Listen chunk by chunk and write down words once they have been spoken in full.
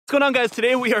going on, guys?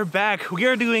 Today we are back. We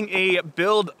are doing a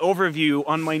build overview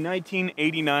on my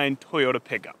 1989 Toyota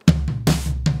pickup.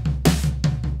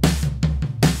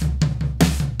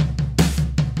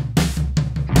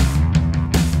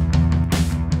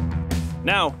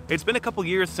 Now, it's been a couple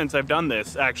years since I've done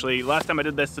this, actually. Last time I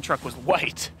did this, the truck was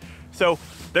white. So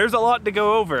there's a lot to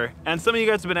go over, and some of you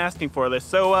guys have been asking for this,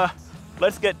 so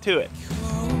let's get to it.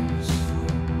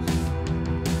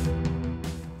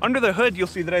 Under the hood, you'll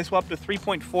see that I swapped a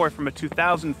 3.4 from a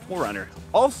 2000 4Runner.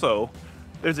 Also,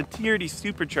 there's a TRD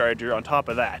Supercharger on top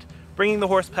of that, bringing the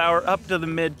horsepower up to the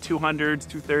mid 200s,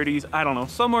 230s, I don't know,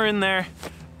 somewhere in there,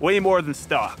 way more than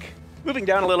stock. Moving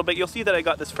down a little bit, you'll see that I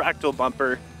got this fractal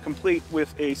bumper complete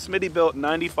with a Smitty-built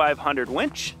 9500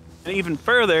 winch. And even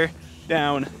further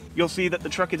down, you'll see that the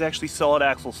truck is actually solid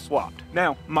axle swapped.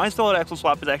 Now, my solid axle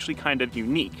swap is actually kind of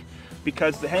unique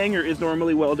because the hanger is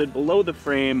normally welded below the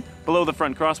frame, below the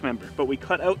front cross member, but we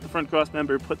cut out the front cross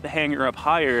member, put the hanger up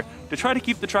higher to try to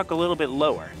keep the truck a little bit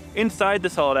lower. Inside the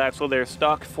solid axle, there's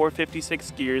stock 456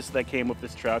 gears that came with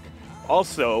this truck.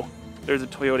 Also, there's a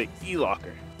Toyota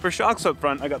e-locker. For shocks up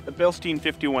front, I got the Bilstein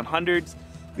 5100s.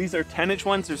 These are 10-inch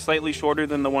ones. They're slightly shorter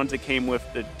than the ones that came with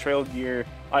the Trail Gear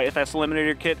IFS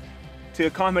Eliminator kit to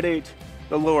accommodate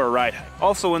the lower ride height.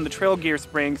 Also, in the Trail Gear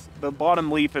springs, the bottom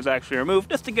leaf is actually removed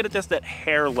just to get it just that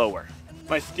hair lower.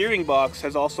 My steering box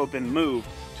has also been moved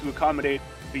to accommodate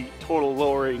the total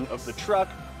lowering of the truck.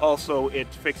 Also, it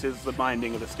fixes the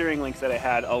binding of the steering links that I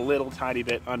had a little tiny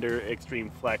bit under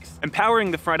extreme flex. And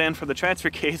powering the front end for the transfer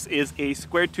case is a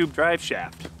square tube drive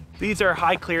shaft. These are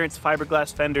high clearance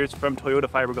fiberglass fenders from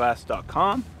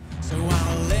ToyotaFiberglass.com.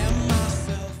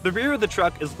 The rear of the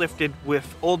truck is lifted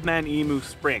with Old Man Emu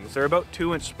springs. They're about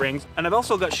 2-inch springs. And I've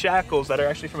also got shackles that are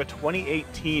actually from a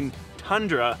 2018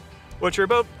 Tundra, which are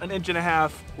about 1.5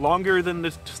 inches longer than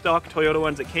the stock Toyota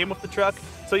ones that came with the truck.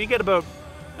 So you get about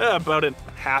a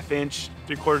 1/2 inch,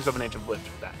 3/4 inch of lift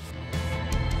with that.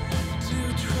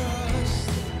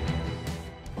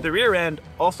 The rear end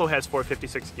also has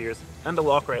 456 gears and a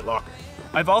lock-right locker.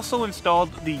 I've also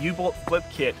installed the U-bolt flip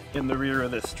kit in the rear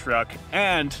of this truck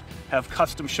and have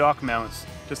custom shock mounts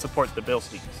to support the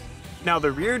Bilsteins. Now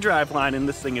the rear drive line in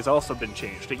this thing has also been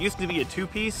changed. It used to be a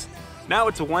 2-piece, now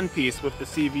it's a 1-piece with the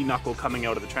CV knuckle coming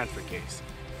out of the transfer case.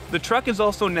 The truck is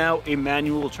also now a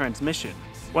manual transmission.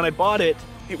 When I bought it,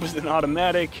 it was an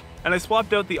automatic, and I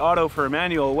swapped out the auto for a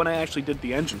manual when I actually did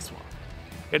the engine swap.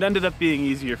 It ended up being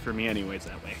easier for me anyways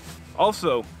that way.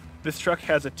 Also, this truck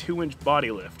has a 2-inch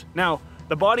body lift. Now,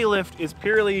 the body lift is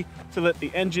purely so that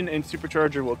the engine and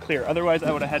supercharger will clear. Otherwise,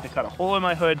 I would have had to cut a hole in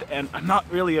my hood, and I'm not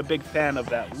really a big fan of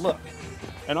that look.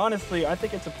 And honestly, I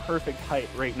think it's a perfect height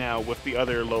right now with the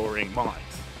other lowering mods.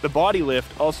 The body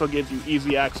lift also gives you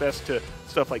easy access to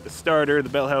stuff like the starter, the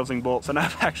bell housing bolts, and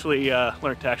I've actually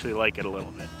learned to actually like it a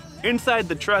little bit. Inside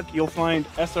the truck, you'll find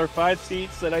SR5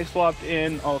 seats that I swapped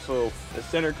in, also the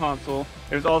center console.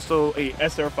 There's also a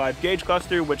SR5 gauge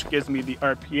cluster, which gives me the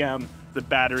RPM, the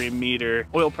battery meter,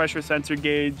 oil pressure sensor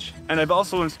gauge, and I've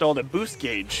also installed a boost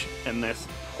gauge in this.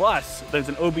 Plus, there's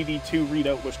an OBD2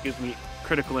 readout, which gives me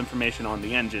critical information on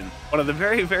the engine. One of the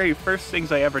very first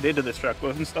things I ever did to this truck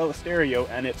was install a stereo,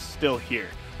 and it's still here.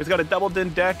 It's got a double din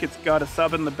deck, it's got a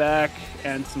sub in the back,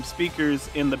 and some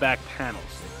speakers in the back panels.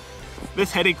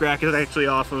 This headache rack is actually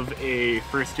off of a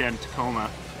first-gen Tacoma.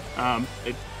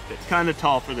 It's kind of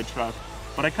tall for the truck,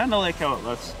 but I kind of like how it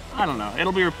looks. I don't know,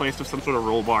 it'll be replaced with some sort of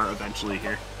roll bar eventually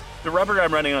here. The rubber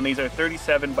I'm running on these are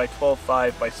 37 by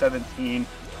 12.5 by 17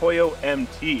 Toyo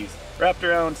MTs, wrapped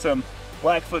around some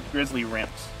Blackfoot Grizzly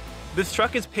rims. This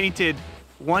truck is painted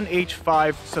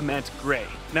 1H5 cement gray.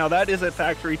 Now that is a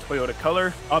factory Toyota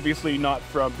color, obviously not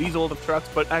from these older trucks,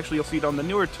 but actually you'll see it on the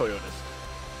newer Toyotas.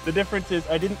 The difference is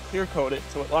I didn't clear coat it,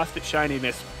 so it lost its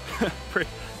shininess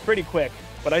pretty quick,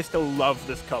 but I still love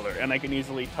this color, and I can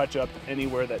easily touch up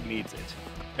anywhere that needs it.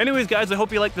 Anyways, guys, I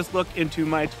hope you like this look into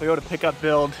my Toyota pickup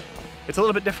build. It's a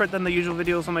little bit different than the usual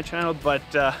videos on my channel, but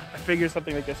I figure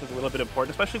something like this is a little bit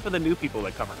important, especially for the new people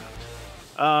that come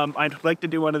around. I'd like to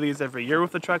do one of these every year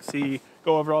with the truck,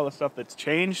 go over all the stuff that's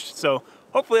changed, so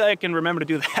hopefully I can remember to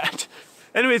do that.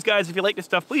 Anyways, guys, if you like this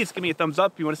stuff, please give me a thumbs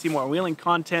up. If you want to see more wheeling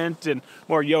content and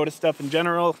more Yoda stuff in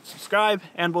general, subscribe,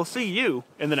 and we'll see you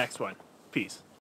in the next one. Peace.